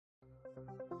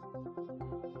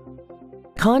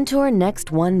Contour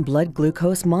Next One Blood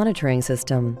Glucose Monitoring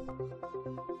System.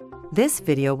 This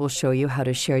video will show you how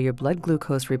to share your blood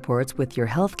glucose reports with your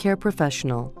healthcare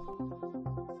professional.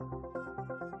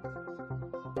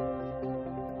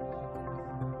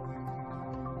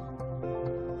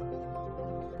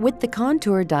 With the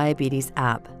Contour Diabetes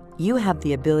app, you have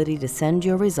the ability to send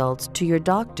your results to your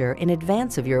doctor in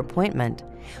advance of your appointment,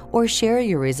 or share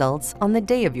your results on the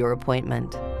day of your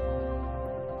appointment.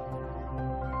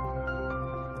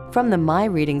 From the My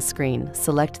Readings screen,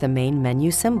 select the main menu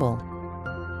symbol.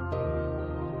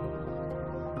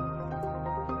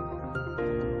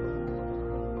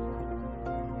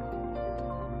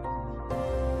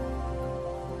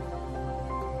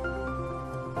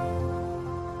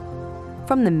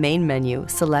 From the main menu,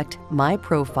 select My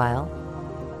Profile,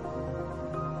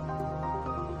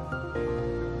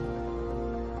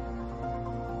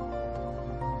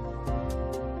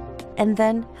 and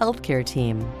then Healthcare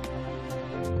Team.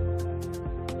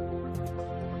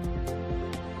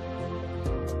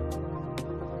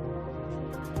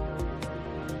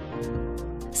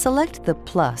 Select the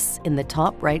plus in the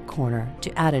top right corner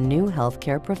to add a new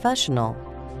healthcare professional.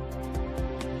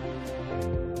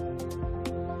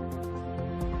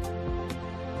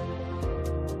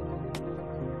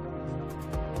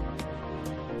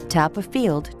 Tap a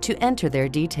field to enter their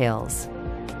details.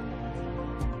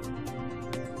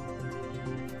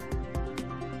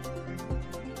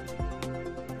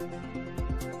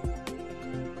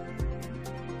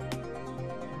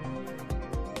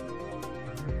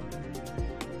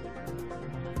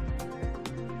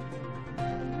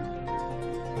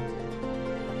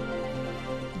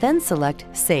 Then select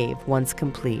Save once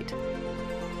complete.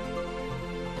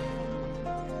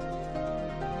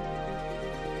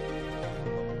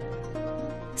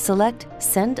 Select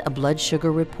Send a Blood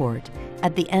Sugar Report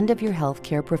at the end of your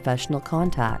healthcare professional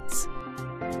contacts.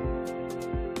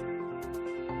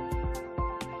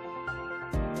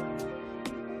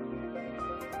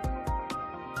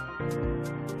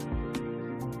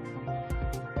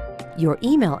 Your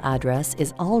email address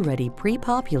is already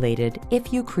pre-populated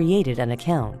if you created an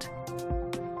account.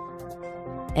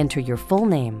 Enter your full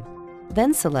name,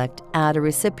 then select Add a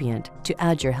Recipient to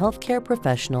add your healthcare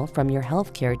professional from your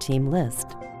healthcare team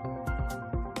list.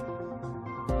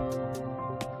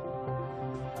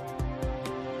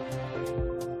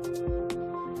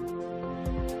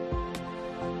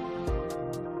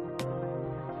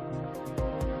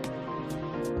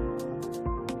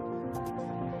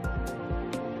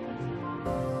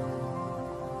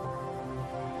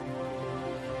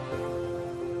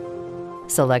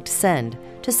 Select Send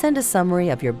to send a summary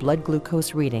of your blood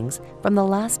glucose readings from the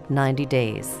last 90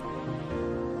 days.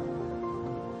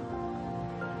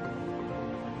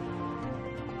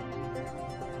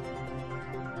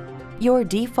 Your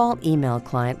default email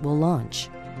client will launch.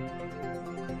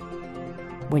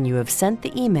 When you have sent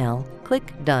the email,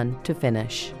 click Done to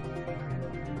finish.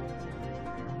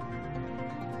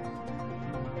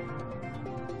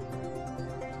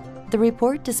 The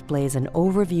report displays an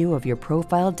overview of your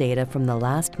profile data from the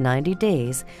last 90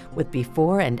 days with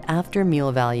before and after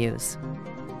meal values.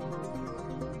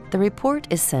 The report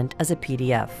is sent as a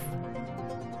PDF.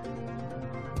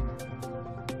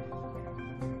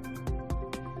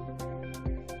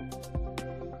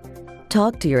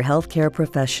 Talk to your healthcare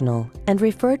professional and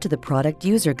refer to the product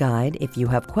user guide if you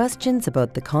have questions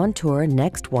about the Contour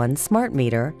Next One Smart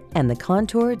Meter and the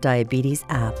Contour Diabetes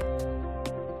app.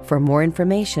 For more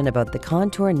information about the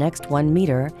Contour Next One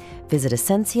meter, visit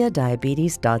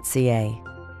essensiadiabetes.ca.